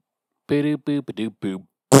Boop boop boop boop.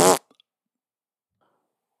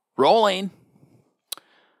 Rolling.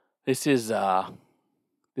 This is a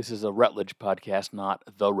Rutledge podcast, not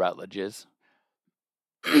the Rutledges.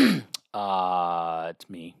 It's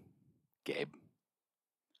me, Gabe.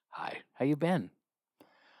 Hi, how you been?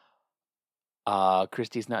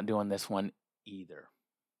 Christy's not doing this one either.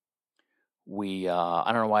 I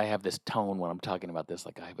don't know why I have this tone when I'm talking about this,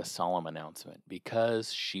 like I have a solemn announcement,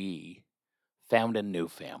 because she found a new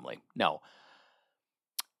family. No.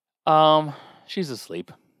 She's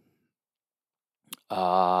asleep.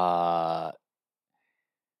 Yeah,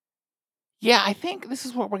 I think this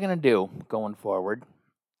is what we're gonna do going forward,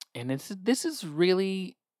 and this is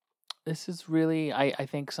really, I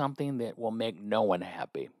think something that will make no one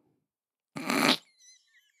happy.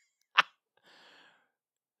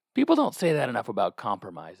 People don't say that enough about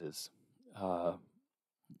compromises.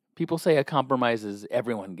 People say a compromise is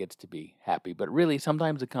everyone gets to be happy, but really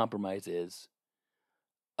sometimes a compromise is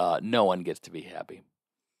no one gets to be happy.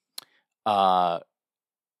 I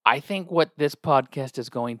think what this podcast is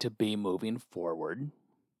going to be moving forward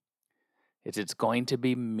is it's going to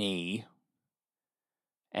be me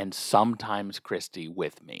and sometimes Christy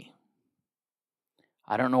with me.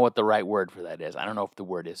 I don't know what the right word for that is. I don't know if the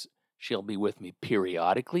word is she'll be with me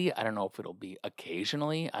periodically. I don't know if it'll be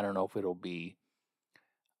occasionally. I don't know if it'll be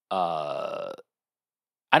I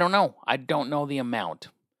don't know. I don't know the amount.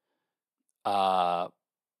 But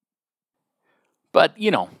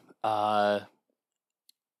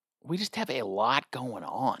we just have a lot going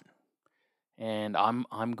on. And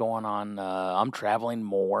I'm going on I'm traveling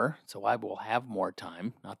more, so I will have more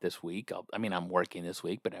time. Not this week. I'm working this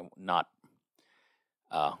week, but I'm not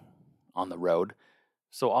on the road.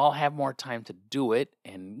 So I'll have more time to do it.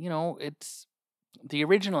 And, it's the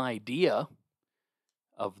original idea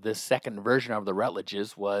of this second version of the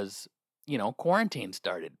Rutledges was, quarantine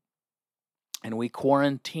started. And we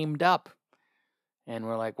quarantined up. And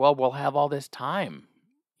we're like, well, we'll have all this time.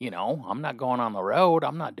 I'm not going on the road.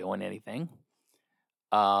 I'm not doing anything.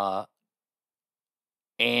 And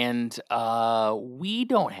we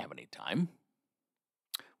don't have any time.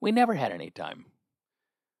 We never had any time.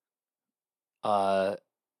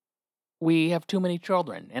 We have too many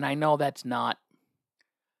children, and I know that's not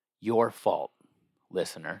your fault,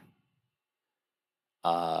 listener.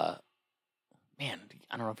 Man,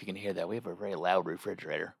 I don't know if you can hear that. We have a very loud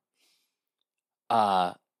refrigerator. We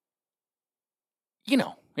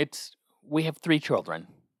have 3 children,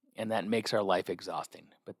 and that makes our life exhausting.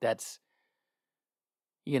 But that's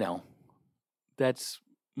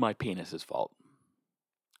my penis's fault.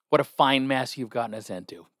 What a fine mess you've gotten us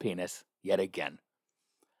into, penis, yet again.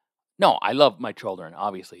 No, I love my children,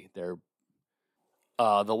 obviously. They're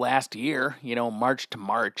the last year, March to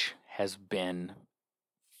March has been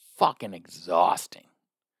fucking exhausting.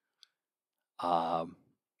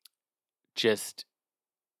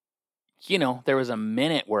 There was a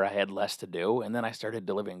minute where I had less to do, and then I started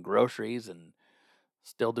delivering groceries and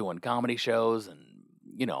still doing comedy shows, and,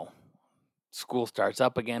 school starts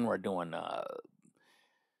up again. We're doing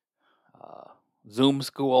Zoom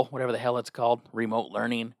school, whatever the hell it's called, remote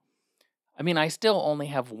learning. I still only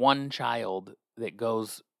have one child that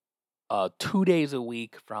goes 2 days a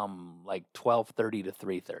week from like 12:30 to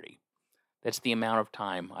 3:30. That's the amount of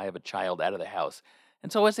time I have a child out of the house.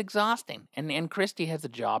 And so it's exhausting. And Christy has a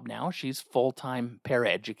job now. She's full-time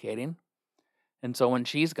paraeducating. And so when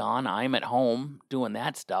she's gone, I'm at home doing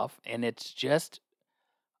that stuff. And it's just,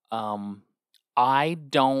 I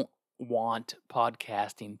don't want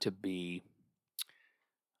podcasting to be,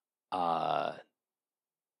 oh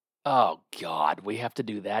God, we have to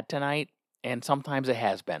do that tonight. And sometimes it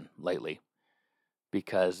has been lately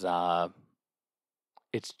because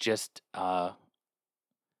it's just a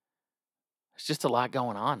lot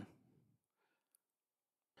going on.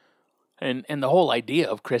 And the whole idea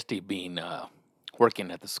of Christy being working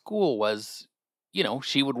at the school was,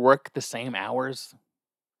 she would work the same hours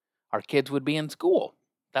our kids would be in school.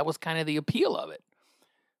 That was kind of the appeal of it.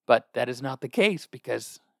 But that is not the case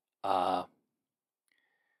because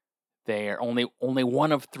they're only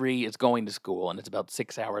one of 3 is going to school, and it's about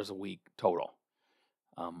 6 hours a week total.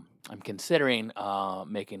 I'm considering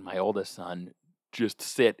making my oldest son just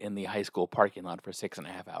sit in the high school parking lot for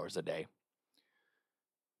 6.5 hours a day.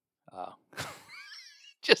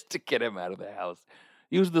 Just to get him out of the house.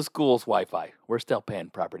 Use the school's Wi-Fi. We're still paying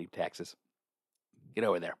property taxes. Get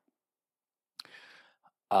over there.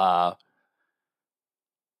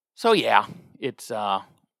 So yeah, it's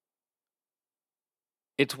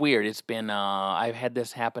weird. It's been I've had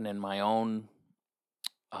this happen in my own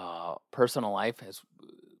personal life, as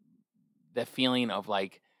the feeling of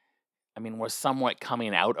like I mean, we're somewhat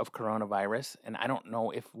coming out of coronavirus, and I don't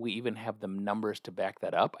know if we even have the numbers to back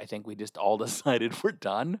that up. I think we just all decided we're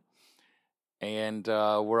done, and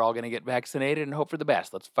we're all going to get vaccinated and hope for the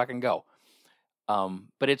best. Let's fucking go.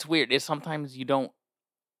 But it's weird. It's sometimes you don't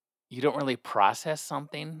really process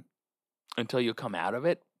something until you come out of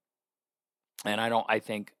it. And I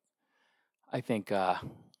think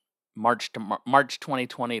March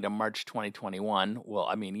 2020 to March 2021. Well,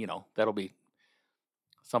 I mean, that'll be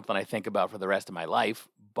something I think about for the rest of my life,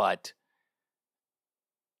 but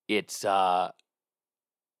it's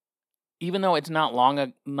even though it's not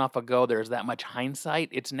long enough ago, there's that much hindsight.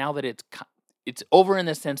 It's now that it's over in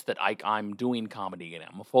the sense that I'm doing comedy again.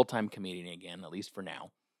 I'm a full-time comedian again, at least for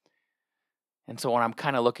now. And so when I'm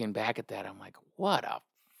kind of looking back at that, I'm like, what a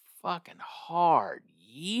fucking hard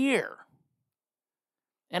year.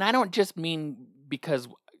 And I don't just mean because,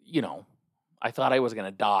 I thought I was going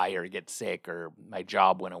to die or get sick or my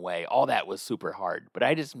job went away. All that was super hard. But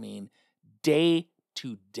I just mean day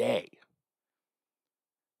to day,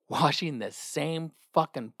 washing the same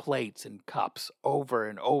fucking plates and cups over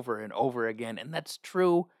and over and over again. And that's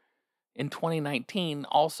true in 2019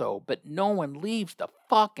 also, but no one leaves the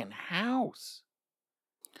fucking house.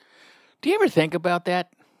 Do you ever think about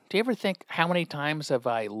that? Do you ever think, how many times have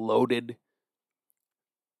I loaded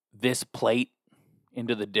this plate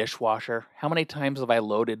into the dishwasher? How many times have I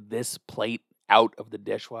loaded this plate out of the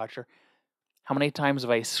dishwasher? How many times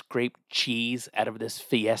have I scraped cheese out of this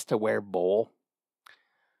Fiesta-ware bowl?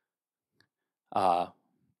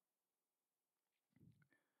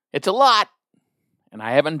 It's a lot, and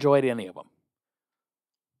I haven't enjoyed any of them.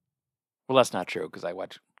 Well, that's not true, because I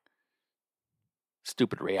watch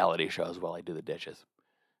stupid reality shows while I do the dishes.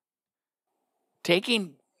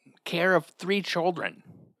 Taking care of 3 children,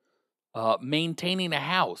 maintaining a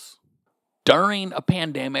house during a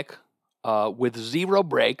pandemic with 0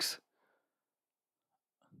 breaks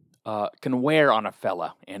can wear on a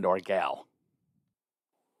fella and or gal.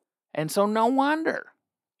 And so no wonder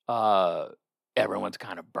everyone's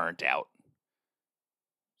kind of burnt out.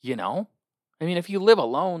 I mean, if you live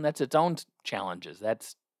alone, that's its own challenges.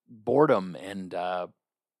 That's boredom and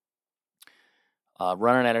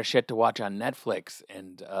running out of shit to watch on Netflix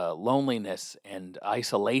and loneliness and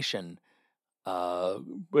isolation.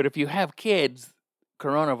 But if you have kids,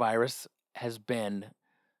 coronavirus has been,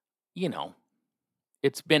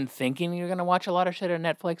 it's been thinking you're going to watch a lot of shit on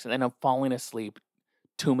Netflix and then I'm falling asleep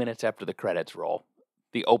 2 minutes after the credits roll,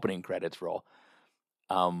 the opening credits roll.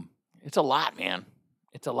 It's a lot, man.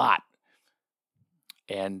 It's a lot.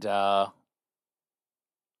 And I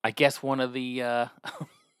guess one of the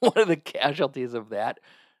one of the casualties of that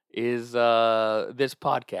is this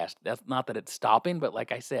podcast. That's not that it's stopping, but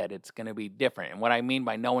like I said, it's going to be different. And what I mean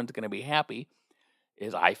by no one's going to be happy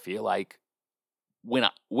is I feel like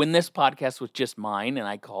when this podcast was just mine and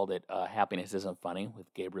I called it Happiness Isn't Funny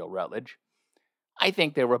with Gabriel Rutledge, I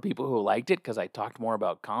think there were people who liked it because I talked more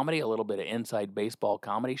about comedy, a little bit of inside baseball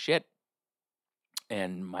comedy shit,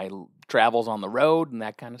 and my travels on the road and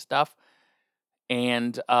that kind of stuff.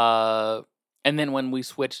 And then when we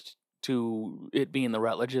switched to it being the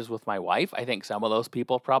Rutledges with my wife, I think some of those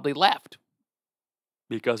people probably left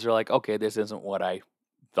because they're like, okay, this isn't what I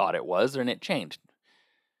thought it was, and it changed.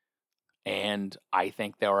 And I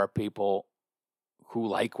think there are people who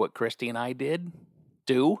like what Christy and I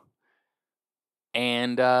do.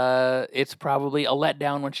 And it's probably a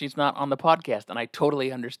letdown when she's not on the podcast. And I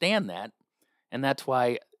totally understand that. And that's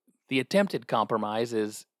why the attempted compromise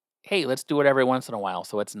is, hey, let's do it every once in a while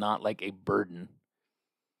so it's not like a burden.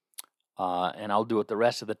 And I'll do it the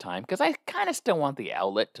rest of the time because I kind of still want the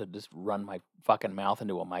outlet to just run my fucking mouth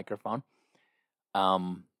into a microphone.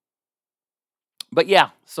 But yeah,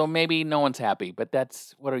 so maybe no one's happy, but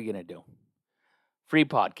what are you going to do? Free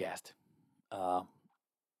podcast.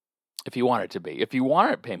 If you want it to be. If you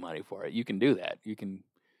want to pay money for it, you can do that. You can,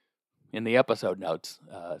 in the episode notes,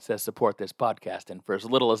 it says support this podcast, and for as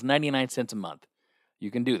little as 99 cents a month, you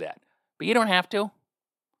can do that. But you don't have to.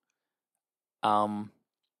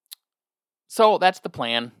 So that's the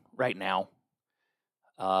plan right now.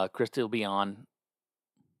 Christy will be on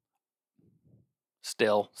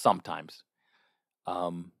still sometimes.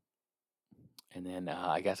 And then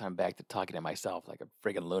I guess I'm back to talking to myself like a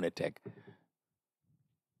friggin' lunatic.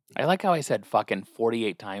 I like how I said fucking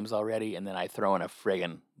 48 times already, and then I throw in a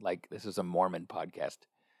friggin', like this is a Mormon podcast.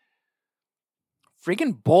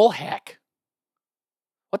 Friggin' bullheck.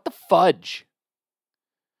 What the fudge?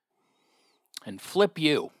 And flip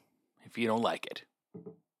you if you don't like it.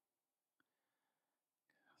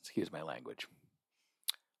 Excuse my language.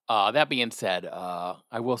 That being said,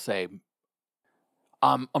 I will say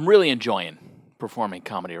I'm really enjoying performing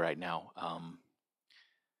comedy right now.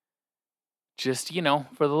 Just,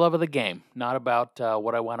 for the love of the game. Not about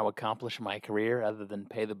what I want to accomplish in my career other than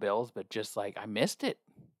pay the bills, but just like I missed it.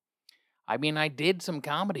 I mean, I did some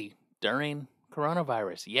comedy during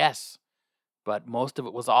coronavirus, yes, but most of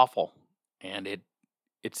it was awful. And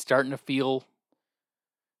it's starting to feel,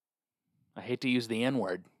 I hate to use the N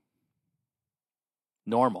word,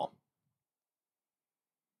 normal.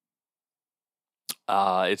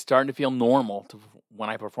 It's starting to feel normal when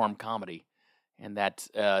I perform comedy, and that's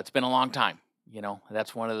it's been a long time.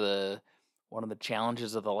 That's one of the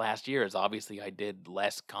challenges of the last year is obviously I did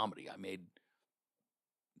less comedy. I made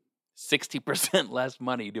 60% less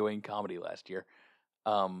money doing comedy last year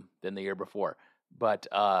than the year before. But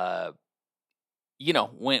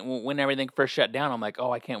when everything first shut down, I'm like,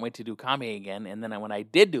 oh, I can't wait to do comedy again. And then when I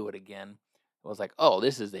did do it again, I was like, oh,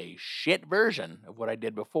 this is a shit version of what I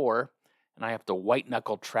did before, and I have to white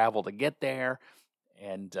knuckle travel to get there,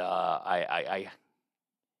 and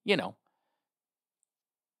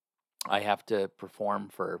I have to perform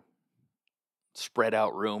for spread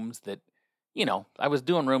out rooms that, I was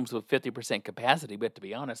doing rooms with 50% capacity, but to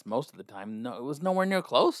be honest, most of the time, no, it was nowhere near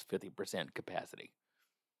close 50% capacity.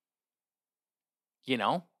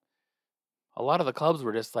 A lot of the clubs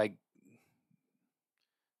were just like,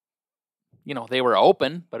 they were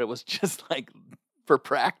open, but it was just like for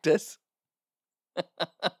practice. I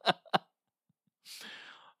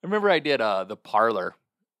remember I did the Parlor.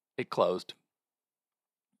 It closed.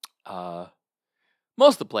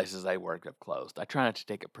 Most of the places I worked have closed. I try not to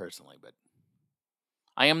take it personally, but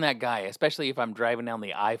I am that guy, especially if I'm driving down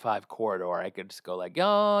the I-5 corridor. I could just go like,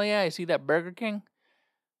 oh, yeah, you see that Burger King?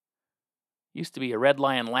 Used to be a Red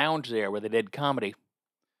Lion Lounge there where they did comedy.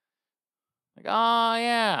 Like, oh,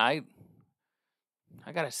 yeah,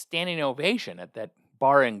 I got a standing ovation at that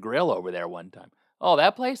bar and grill over there one time. Oh,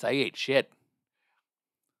 that place? I ate shit.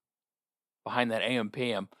 Behind that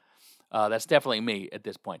AM/PM. That's definitely me at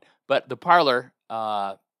this point. But the Parlor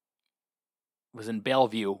was in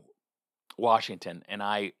Bellevue, Washington, and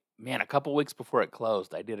a couple weeks before it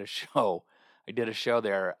closed, I did a show.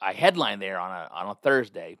 There. I headlined there on a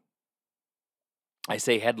Thursday. I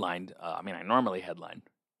say headlined. I normally headline,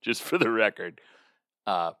 just for the record.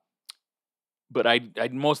 But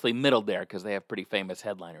I'd mostly middled there because they have pretty famous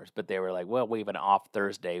headliners. But they were like, well, we have an off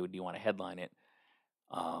Thursday. Do you want to headline it?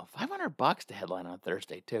 $500 to headline on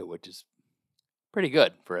Thursday too, which is pretty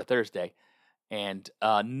good for a Thursday. And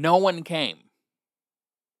no one came.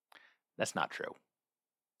 That's not true.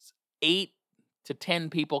 8 to 10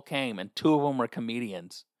 people came, and 2 of them were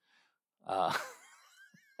comedians.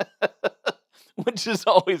 Which is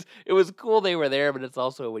always, it was cool they were there, but it's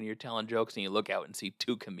also when you're telling jokes and you look out and see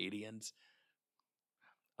 2 comedians,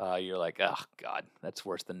 you're like, oh, God, that's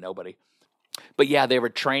worse than nobody. But yeah, they were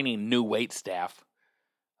training new wait staff.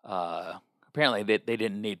 Apparently they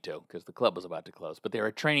didn't need to because the club was about to close, but they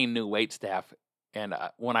were training new wait staff. And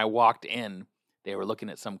when I walked in, they were looking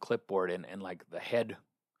at some clipboard, and like the head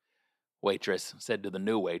waitress said to the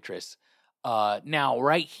new waitress, now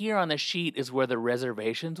right here on the sheet is where the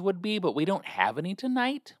reservations would be, but we don't have any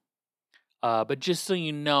tonight. But just so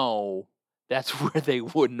you know, that's where they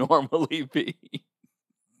would normally be.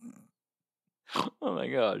 Oh my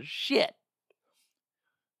gosh, shit.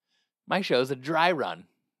 My show's a dry run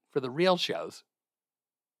for the real shows.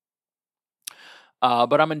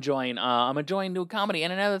 But I'm enjoying new comedy.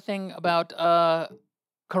 And another thing about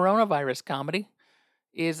coronavirus comedy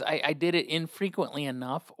is I did it infrequently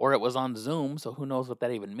enough, or it was on Zoom, so who knows what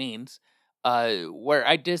that even means, where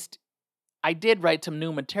I did write some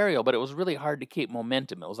new material, but it was really hard to keep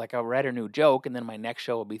momentum. It was like I'll write a new joke, and then my next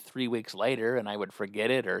show will be 3 weeks later, and I would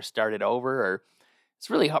forget it or start it over, or it's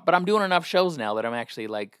really hard. But I'm doing enough shows now that I'm actually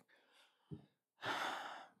like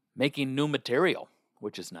making new material,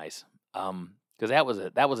 which is nice. Because that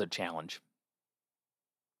was a challenge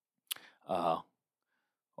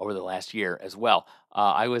over the last year as well.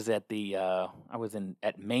 I was at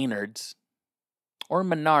at Maynard's or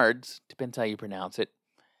Menards, depends how you pronounce it,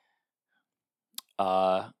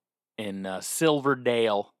 in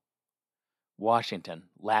Silverdale, Washington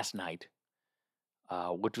last night,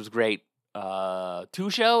 which was great. 2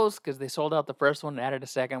 shows because they sold out the first one, added a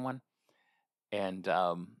second one, and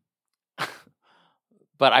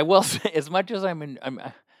but I will say, as much as I'm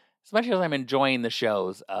enjoying the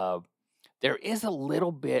shows, there is a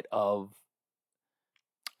little bit of.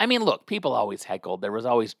 I mean, look, people always heckled. There was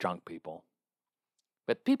always drunk people,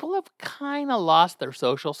 but people have kind of lost their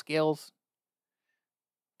social skills.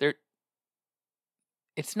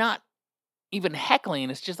 It's not even heckling.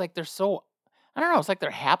 It's just like they're so. I don't know. It's like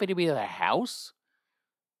they're happy to be at their house.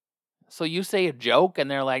 so you say a joke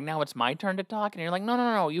and they're like, now it's my turn to talk. And you're like,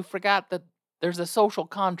 no, you forgot that there's a social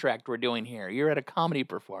contract we're doing here. You're at a comedy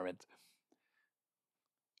performance.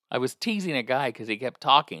 I was teasing a guy because he kept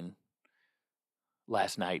talking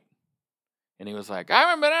last night. And he was like, I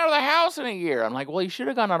haven't been out of the house in a year. I'm like, well, you should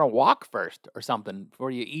have gone on a walk first or something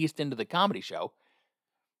before you eased into the comedy show.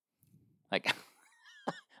 Like,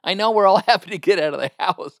 I know we're all happy to get out of the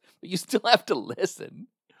house, but you still have to listen.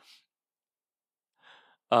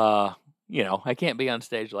 I can't be on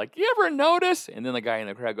stage like, you ever notice? And then the guy in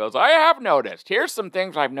the crowd goes, I have noticed. Here's some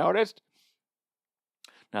things I've noticed.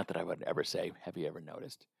 Not that I would ever say, have you ever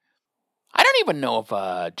noticed? I don't even know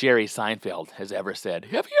if Jerry Seinfeld has ever said,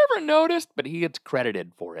 have you ever noticed? But he gets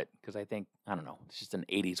credited for it because I don't know, it's just an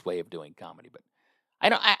 80s way of doing comedy. But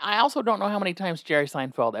I also don't know how many times Jerry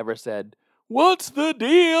Seinfeld ever said, what's the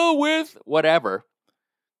deal with whatever?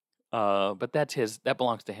 But that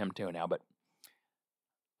belongs to him too now. But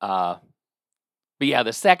yeah,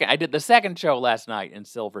 I did the second show last night in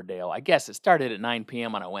Silverdale. I guess it started at 9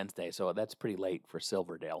 p.m. on a Wednesday, so that's pretty late for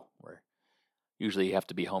Silverdale, where usually you have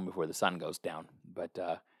to be home before the sun goes down. But,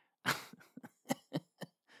 I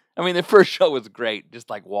mean, the first show was great, just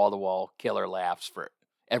like wall-to-wall killer laughs for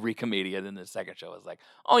every comedian. And the second show was like,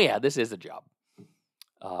 oh yeah, this is a job.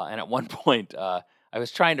 And at one point, I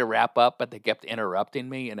was trying to wrap up, but they kept interrupting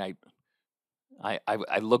me, and I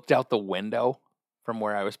looked out the window from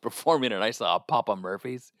where I was performing, and I saw Papa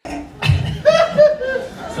Murphy's.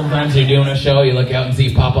 Sometimes you're doing a show, you look out and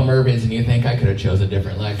see Papa Murphy's, and you think, I could have chose a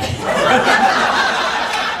different life.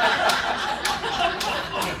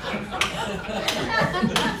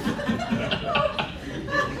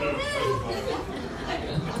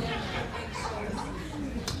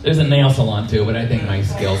 There's a nail salon too, but I think my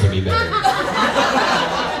skills would be better.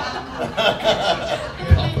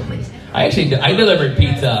 I delivered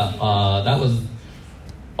pizza. That was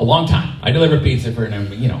a long time. I delivered pizza for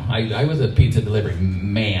I was a pizza delivery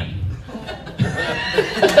man.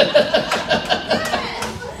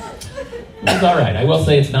 It's all right. I will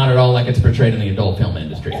say it's not at all like it's portrayed in the adult film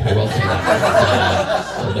industry. I will say that.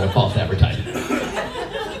 It's a little bit of false advertising.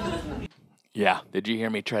 Yeah. Did you hear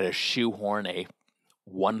me try to shoehorn a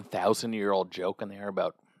 1,000-year-old joke in there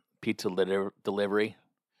about pizza delivery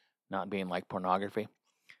not being like pornography?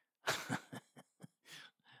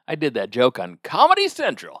 I did that joke on Comedy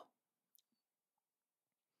Central.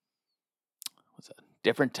 It was a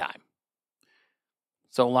different time.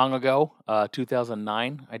 So long ago,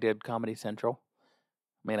 2009, I did Comedy Central.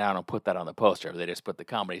 I mean, I don't put that on the poster. They just put the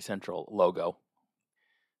Comedy Central logo.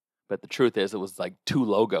 But the truth is, it was like 2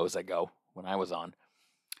 logos ago when I was on.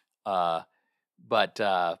 But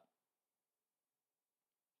because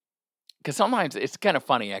sometimes it's kind of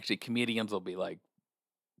funny, actually. Comedians will be like,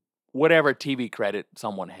 whatever TV credit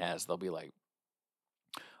someone has, they'll be like,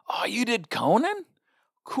 oh, you did Conan?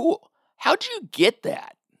 Cool. How'd you get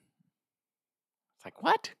that? It's like,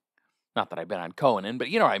 what? Not that I've been on Conan, but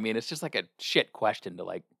you know what I mean? It's just like a shit question to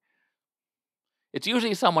like. It's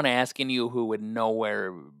usually someone asking you who would know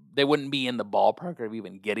where they wouldn't be in the ballpark of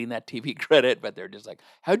even getting that TV credit, but they're just like,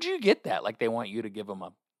 how'd you get that? Like they want you to give them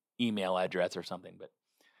a email address or something. But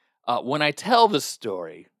when I tell the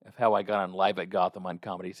story of how I got on Live at Gotham on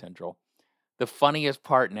Comedy Central, the funniest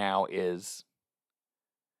part now is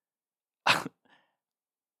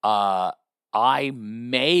I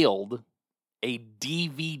mailed a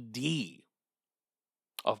DVD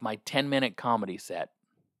of my 10-minute comedy set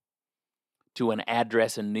to an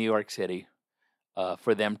address in New York City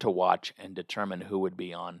for them to watch and determine who would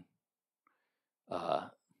be on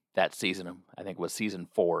that season of, I think it was season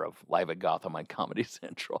 4 of Live at Gotham on Comedy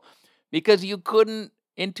Central. Because you couldn't,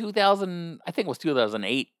 in 2000, I think it was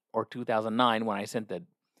 2008 or 2009 when I sent the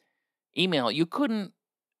email, you couldn't,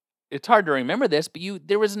 it's hard to remember this, but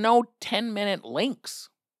there was no 10-minute links.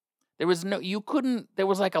 There was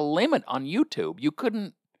like a limit on YouTube. You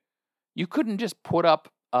couldn't just put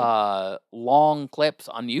up long clips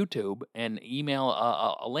on YouTube and email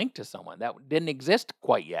a link to someone. That didn't exist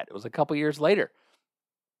quite yet. It was a couple years later.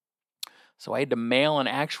 So I had to mail an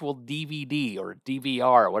actual DVD or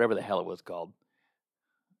DVR or whatever the hell it was called.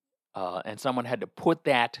 And someone had to put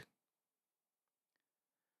that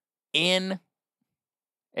in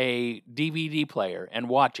a DVD player and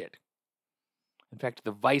watch it. In fact,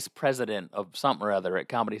 the vice president of something or other at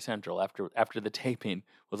Comedy Central after the taping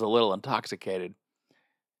was a little intoxicated.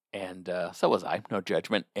 And so was I, no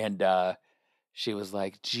judgment. And she was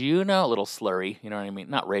like, do you know, a little slurry, you know what I mean?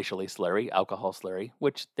 Not racially slurry, alcohol slurry,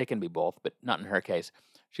 which they can be both, but not in her case.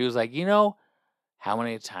 She was like, you know how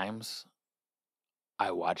many times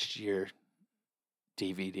I watched your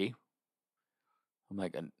DVD? I'm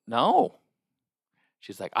like, no.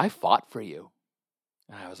 She's like, I fought for you.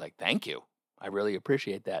 And I was like, thank you. I really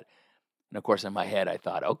appreciate that. And of course, in my head, I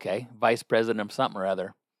thought, okay, vice president of something or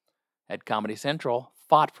other at Comedy Central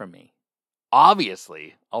fought for me.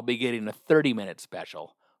 Obviously, I'll be getting a 30-minute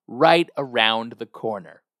special right around the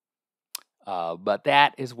corner. But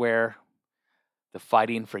that is where the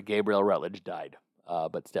fighting for Gabriel Rutledge died.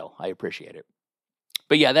 But still, I appreciate it.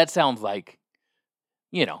 But yeah, that sounds like,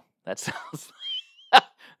 that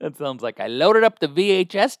sounds like I loaded up the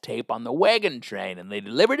VHS tape on the wagon train and they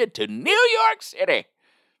delivered it to New York City.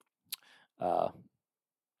 And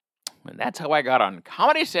that's how I got on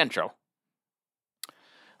Comedy Central.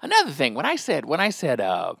 Another thing, when I said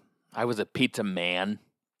I was a pizza man,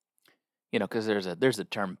 because there's a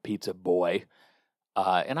term pizza boy,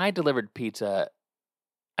 and I delivered pizza.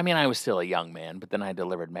 I mean, I was still a young man, but then I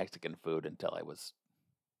delivered Mexican food until I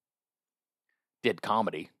did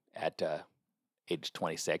comedy at age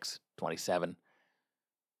 26, 27.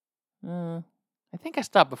 I think I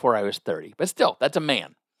stopped before I was 30, but still, that's a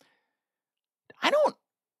man.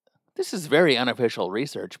 This is very unofficial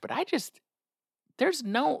research, but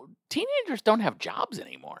teenagers don't have jobs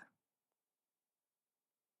anymore.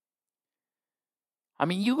 I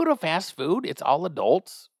mean, you go to fast food, it's all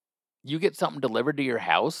adults. You get something delivered to your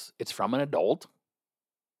house, it's from an adult.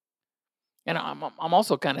 And I'm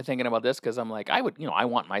also kind of thinking about this because I'm like, I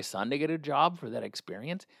want my son to get a job for that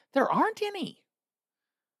experience. There aren't any.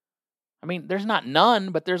 I mean, there's not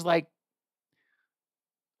none, but there's like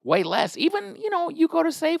way less. Even, you go to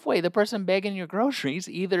Safeway, the person begging your groceries,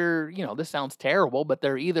 either, this sounds terrible, but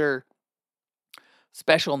they're either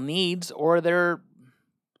special needs or they're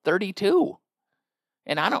 32.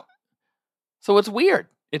 And so it's weird.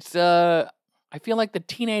 It's, I feel like the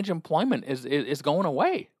teenage employment is going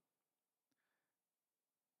away.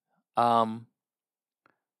 I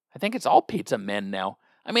think it's all pizza men now.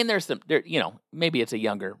 I mean, maybe it's a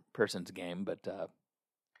younger person's game, but,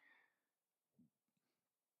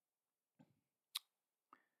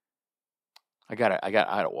 I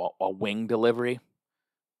got a wing delivery.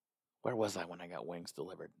 Where was I when I got wings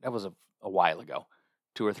delivered? That was a while ago,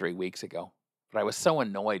 2 or 3 weeks ago. But I was so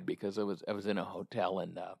annoyed because I was in a hotel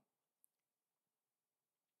and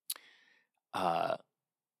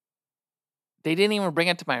they didn't even bring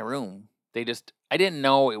it to my room. I didn't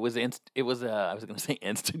know it was I was going to say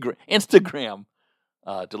Instagram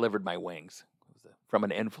delivered my wings. It was from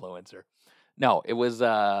an influencer. No, it was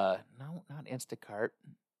no, not Instacart.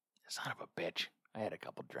 Son of a bitch. I had a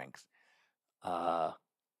couple drinks. Not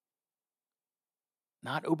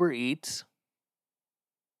Uber Eats.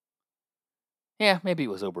 Yeah, maybe it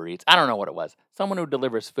was Uber Eats. I don't know what it was. Someone who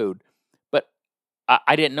delivers food. But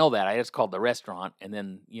I didn't know that. I just called the restaurant, and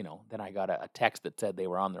then, then I got a text that said they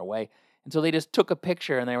were on their way. And so they just took a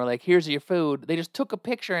picture, and they were like, here's your food. They just took a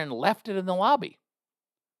picture and left it in the lobby.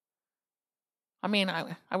 I mean,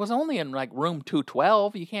 I was only in, like, room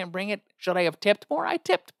 212. You can't bring it. Should I have tipped more? I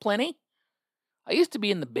tipped plenty. I used to be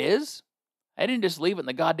in the biz. I didn't just leave it in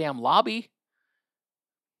the goddamn lobby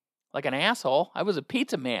like an asshole. I was a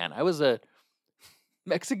pizza man. I was a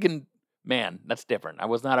Mexican man. That's different. I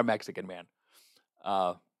was not a Mexican man.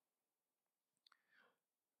 But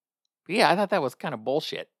yeah, I thought that was kind of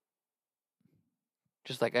bullshit.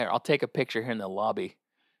 Just like, I'll take a picture here in the lobby.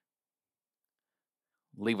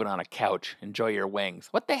 Leave it on a couch. Enjoy your wings.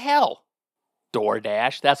 What the hell?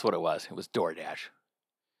 DoorDash? That's what it was. It was DoorDash.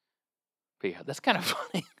 But yeah, that's kind of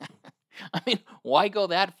funny. I mean, why go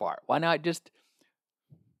that far? Why not just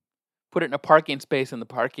put it in a parking space in the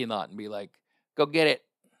parking lot and be like, go get it.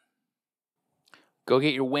 Go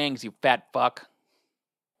get your wings, you fat fuck.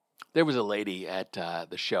 There was a lady at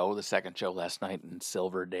the second show last night in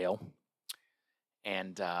Silverdale.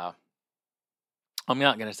 And I'm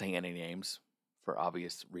not going to say any names for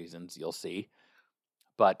obvious reasons, you'll see.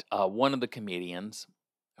 But one of the comedians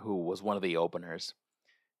who was one of the openers,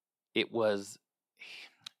 it was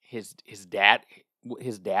his dad.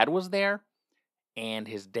 His dad was there, and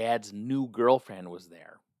his dad's new girlfriend was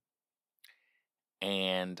there.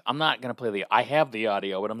 And I'm not going to play I have the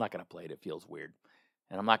audio, but I'm not going to play it. It feels weird.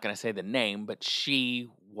 And I'm not going to say the name, but she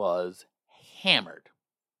was hammered.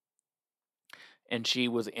 And she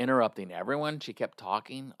was interrupting everyone. She kept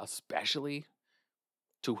talking, especially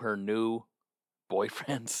to her new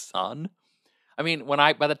boyfriend's son. I mean,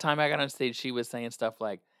 by the time I got on stage, she was saying stuff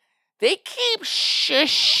like, they keep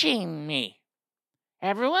shushing me.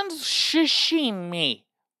 Everyone's shushing me.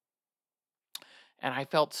 And I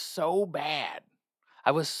felt so bad.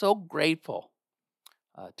 I was so grateful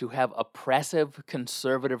to have oppressive,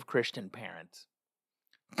 conservative Christian parents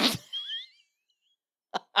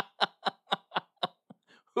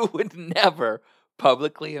who would never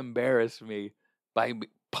publicly embarrass me by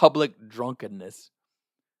public drunkenness.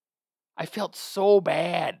 I felt so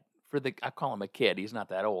bad for I call him a kid. He's not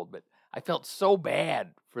that old, but I felt so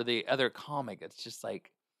bad for the other comic. It's just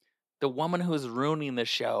like, the woman who's ruining the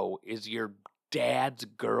show is your dad's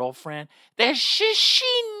girlfriend. They're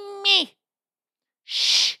shushing me.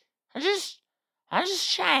 Shh. I'm just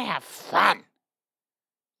trying to have fun.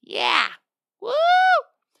 Yeah. Woo!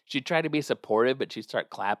 She tried to be supportive, but she'd start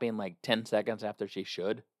clapping like 10 seconds after she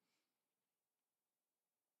should.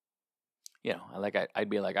 You know, I'd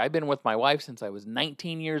be like, I've been with my wife since I was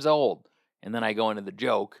 19 years old. And then I go into the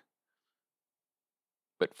joke.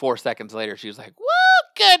 But 4 seconds later, she was like, woo,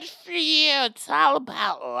 good for you. It's all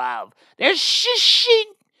about love. They're shushing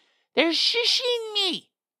me.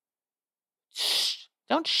 Shh,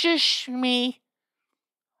 don't shush me.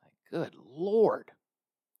 Good Lord.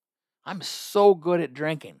 I'm so good at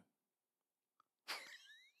drinking.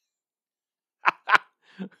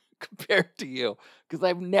 Compared to you.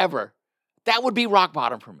 Because that would be rock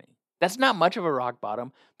bottom for me. That's not much of a rock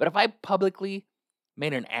bottom. But if I publicly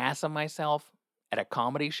made an ass of myself at a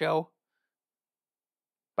comedy show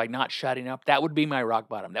by not shutting up, that would be my rock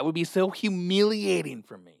bottom. That would be so humiliating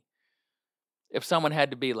for me. If someone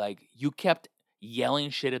had to be like, you kept yelling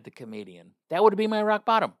shit at the comedian, that would be my rock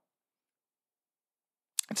bottom.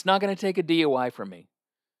 It's not going to take a DUI from me.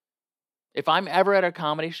 If I'm ever at a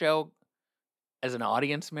comedy show as an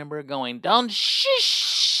audience member going, don't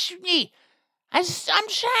shush me. I'm trying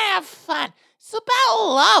to have fun. It's about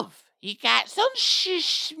love. You guys, don't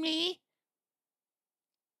shush me.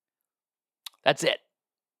 That's it.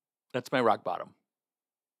 That's my rock bottom.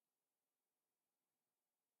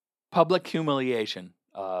 Public humiliation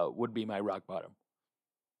would be my rock bottom.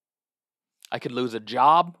 I could lose a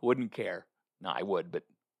job, wouldn't care. No, I would, but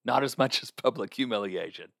not as much as public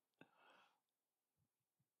humiliation.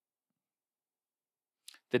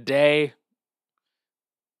 The day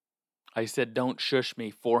I said, don't shush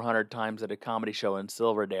me 400 times at a comedy show in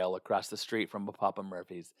Silverdale across the street from Papa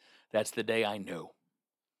Murphy's, that's the day I knew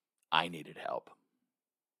I needed help.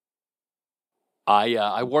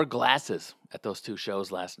 I wore glasses at those 2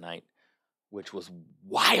 shows last night, which was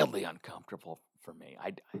wildly uncomfortable for me.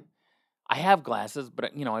 I have glasses,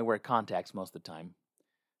 but I wear contacts most of the time.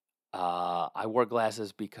 I wore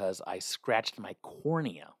glasses because I scratched my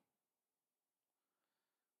cornea.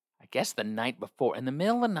 I guess the night before, in the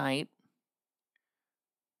middle of the night,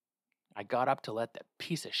 I got up to let that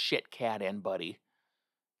piece of shit cat in, Buddy,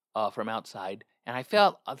 from outside, and I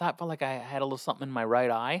felt like I had a little something in my right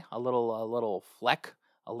eye, a little fleck,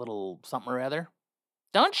 a little something or other.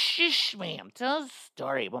 Don't shush me! I'm telling a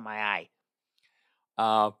story about my eye.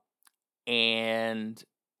 And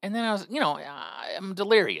then I was, I'm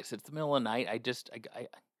delirious. It's the middle of the night.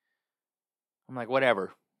 I'm like,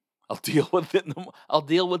 whatever. I'll deal with it. I'll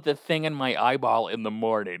deal with the thing in my eyeball in the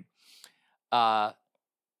morning. And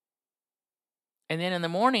then in the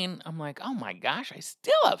morning, I'm like, oh my gosh, I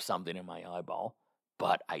still have something in my eyeball.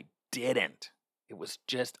 But I didn't. It was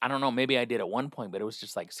just, I don't know, maybe I did at one point, but it was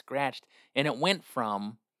just like scratched. And it went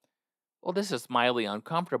from, well, this is mildly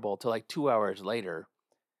uncomfortable, to like 2 hours later,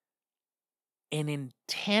 an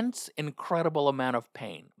intense, incredible amount of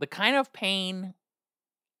pain. The kind of pain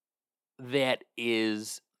that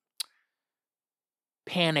is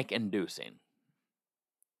panic-inducing.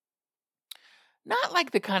 Not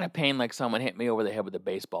like the kind of pain like someone hit me over the head with a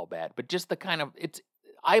baseball bat, but just the kind of, it's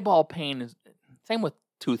eyeball pain is, same with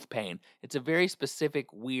tooth pain. It's a very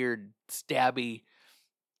specific, weird, stabby,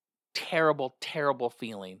 terrible, terrible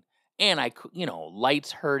feeling. And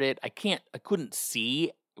lights hurt it. I couldn't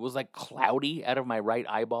see. It was like cloudy out of my right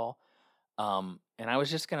eyeball. And I was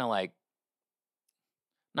just going to like,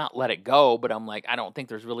 not let it go, but I'm like, I don't think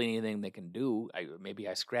there's really anything they can do. Maybe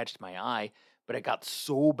I scratched my eye, but it got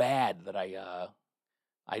so bad that I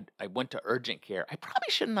went to urgent care. I probably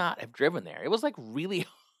should not have driven there. It was like really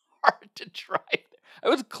hard to drive there. I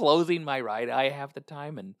was closing my right eye half the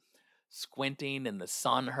time and squinting, and the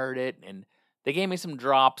sun hurt it. And they gave me some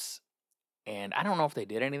drops, and I don't know if they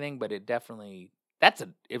did anything, but it definitely,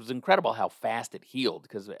 it was incredible how fast it healed,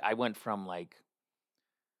 because I went from like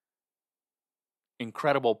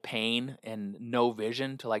incredible pain and no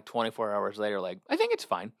vision to like 24 hours later, like, I think it's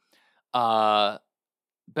fine. But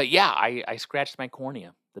yeah, I scratched my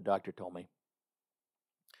cornea, the doctor told me.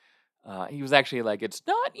 He was actually like, it's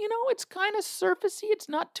not, it's kind of surfacey. It's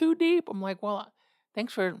not too deep. I'm like, well,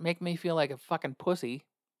 thanks for making me feel like a fucking pussy.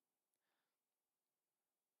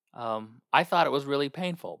 I thought it was really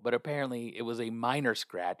painful, but apparently it was a minor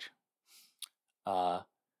scratch. But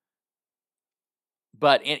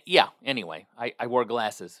yeah, anyway, I wore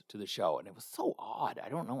glasses to the show, and it was so odd. I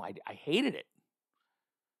don't know. I hated it.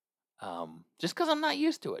 Just because I'm not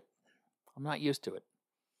used to it. I'm not used to it.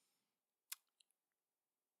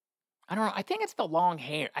 I don't know. I think it's the long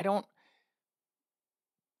hair.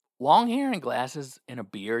 Long hair and glasses and a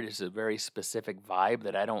beard is a very specific vibe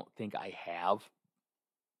that I don't think I have.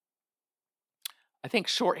 I think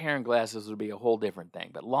short hair and glasses would be a whole different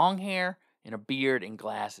thing. But long hair and a beard and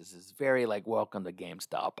glasses is very like welcome to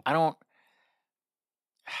GameStop.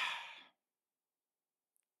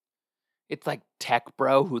 It's like tech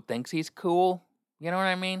bro who thinks he's cool. You know what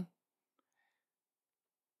I mean?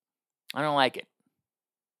 I don't like it.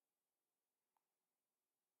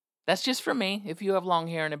 That's just for me. If you have long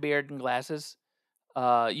hair and a beard and glasses,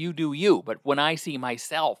 you do you. But when I see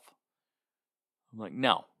myself, I'm like,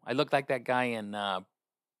 no. I look like that guy in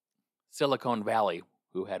Silicon Valley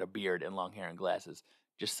who had a beard and long hair and glasses.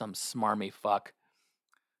 Just some smarmy fuck.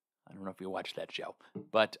 I don't know if you watched that show.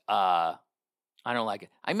 But I don't like it.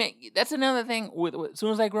 I mean, that's another thing. As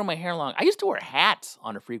soon as I grow my hair long, I used to wear hats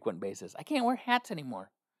on a frequent basis. I can't wear hats anymore.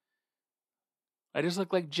 I just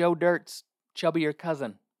look like Joe Dirt's chubbier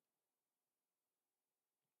cousin.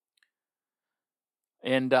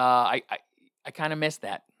 And I kind of miss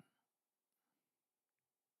that.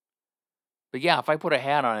 But yeah, if I put a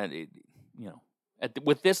hat on it,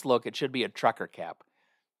 with this look, it should be a trucker cap.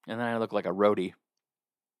 And then I look like a roadie.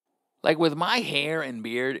 Like with my hair and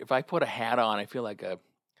beard, if I put a hat on, I feel like a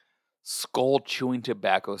skull chewing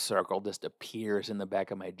tobacco circle just appears in the back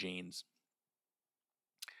of my jeans.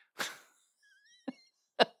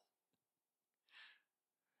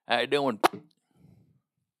 How you doing?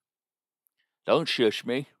 Don't shush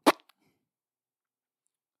me.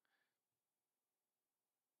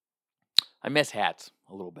 I miss hats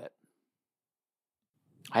a little bit.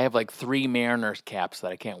 I have like 3 Mariners caps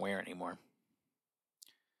that I can't wear anymore.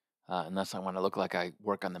 Unless I want to look like I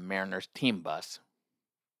work on the Mariners team bus.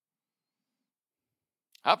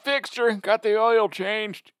 Hot fixture. Got the oil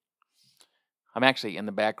changed. I'm actually in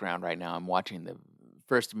the background right now. I'm watching the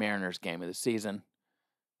first Mariners game of the season.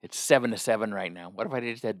 It's 7-7 right now. What if I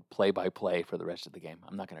just had play-by-play for the rest of the game?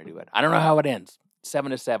 I'm not going to do it. I don't know how it ends.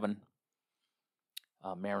 7-7.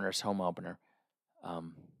 Mariners home opener.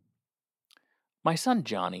 My son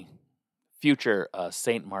Johnny, future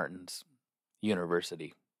St. Martin's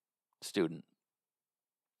University student,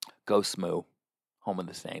 go Smoo, home of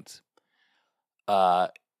the Saints.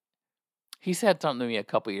 He said something to me a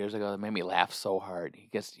couple years ago that made me laugh so hard.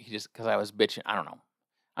 Because I was bitching. I don't know.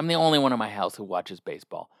 I'm the only one in my house who watches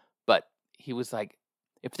baseball. But he was like,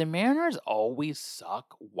 if the Mariners always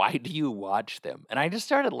suck, why do you watch them? And I just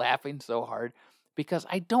started laughing so hard because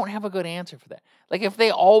I don't have a good answer for that. Like, if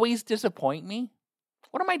they always disappoint me,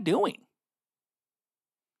 what am I doing?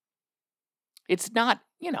 It's not,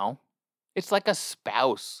 it's like a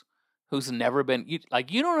spouse who's never been, you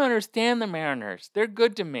don't understand the Mariners. They're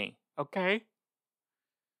good to me, okay?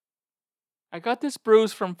 I got this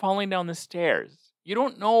bruise from falling down the stairs. You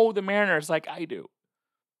don't know the Mariners like I do.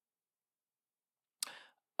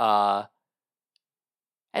 And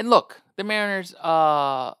look, the Mariners,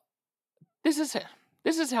 this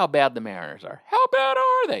is how bad the Mariners are. How bad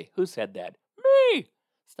are they? Who said that? Me.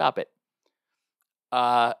 Stop it.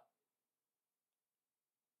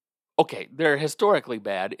 Okay, they're historically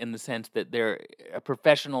bad in the sense that they're a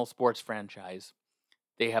professional sports franchise.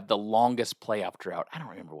 They have the longest playoff drought. I don't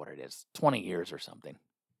remember what it is. 20 years or something.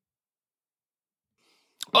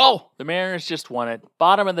 Oh, the Mariners just won it.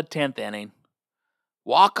 Bottom of the 10th inning.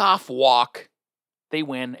 Walk-off walk. They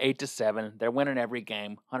win 8-7. They're winning every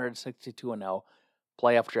game. 162-0.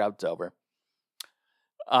 Playoff drought's over.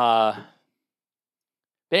 But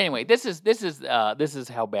anyway, this is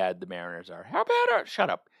how bad the Mariners are. How bad are? Shut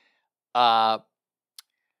up.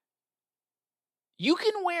 You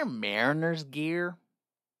can wear Mariners gear.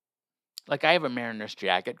 Like, I have a Mariners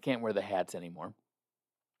jacket. Can't wear the hats anymore.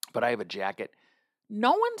 But I have a jacket.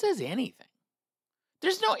 No one says anything.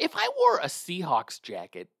 If I wore a Seahawks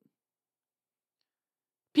jacket,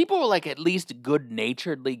 people will, like, at least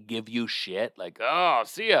good-naturedly give you shit. Like, oh,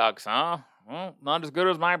 Seahawks, huh? Well, not as good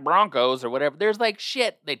as my Broncos or whatever. There's, like,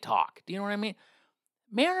 shit they talk. Do you know what I mean?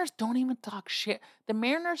 Mariners don't even talk shit. The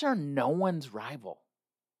Mariners are no one's rival.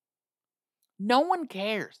 No one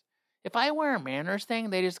cares. If I wear a Mariners thing,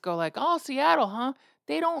 they just go like, oh, Seattle, huh?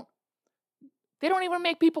 They don't even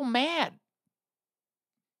make people mad.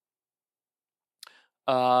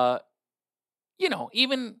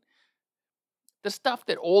 Even the stuff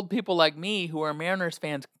that old people like me who are Mariners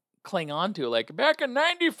fans cling on to, like, back in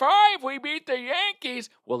 95, we beat the Yankees.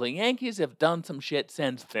 Well, the Yankees have done some shit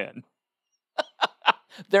since then.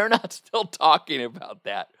 They're not still talking about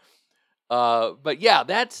that. But yeah,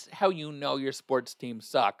 that's how you know your sports team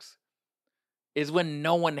sucks. is when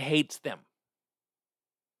no one hates them.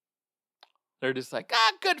 They're just like,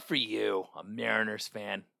 good for you, a Mariners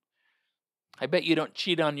fan. I bet you don't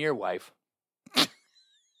cheat on your wife.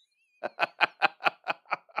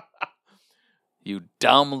 You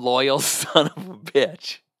dumb, loyal son of a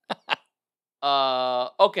bitch.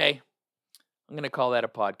 Okay. I'm going to call that a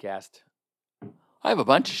podcast. I have a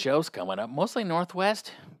bunch of shows coming up, mostly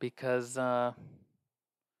Northwest, because, I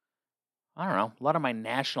don't know, a lot of my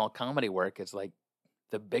national comedy work is like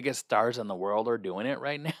the biggest stars in the world are doing it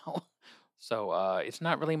right now. So it's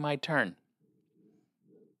not really my turn.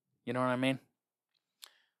 You know what I mean?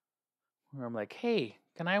 Where I'm like, hey,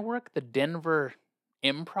 can I work the Denver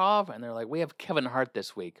Improv? And they're like, we have Kevin Hart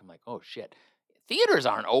this week. I'm like, oh, shit. Theaters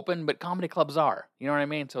aren't open, but comedy clubs are. You know what I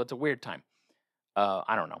mean? So it's a weird time.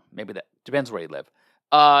 I don't know. Maybe that depends where you live.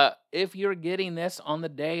 If you're getting this on the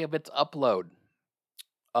day of its upload,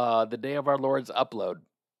 the day of our Lord's upload,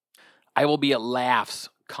 I will be at Laughs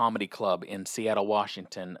Comedy Club in Seattle,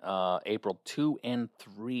 Washington, April 2 and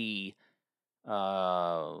 3.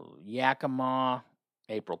 Yakima,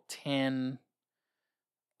 April 10.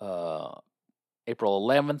 April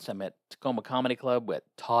 11th, I'm at Tacoma Comedy Club with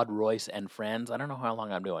Todd Royce and friends. I don't know how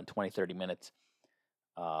long I'm doing, 20, 30 minutes.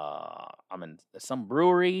 I'm in some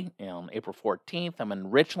brewery on April 14th. I'm in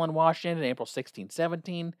Richland, Washington, April 16,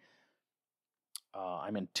 17.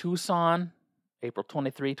 I'm in Tucson, April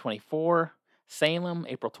 23, 24. Salem,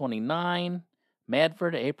 April 29.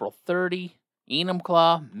 Medford, April 30.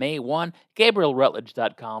 Enumclaw, May 1.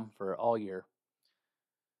 GabrielRutledge.com for all your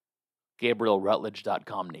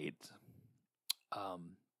GabrielRutledge.com needs.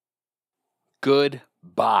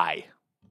 Goodbye.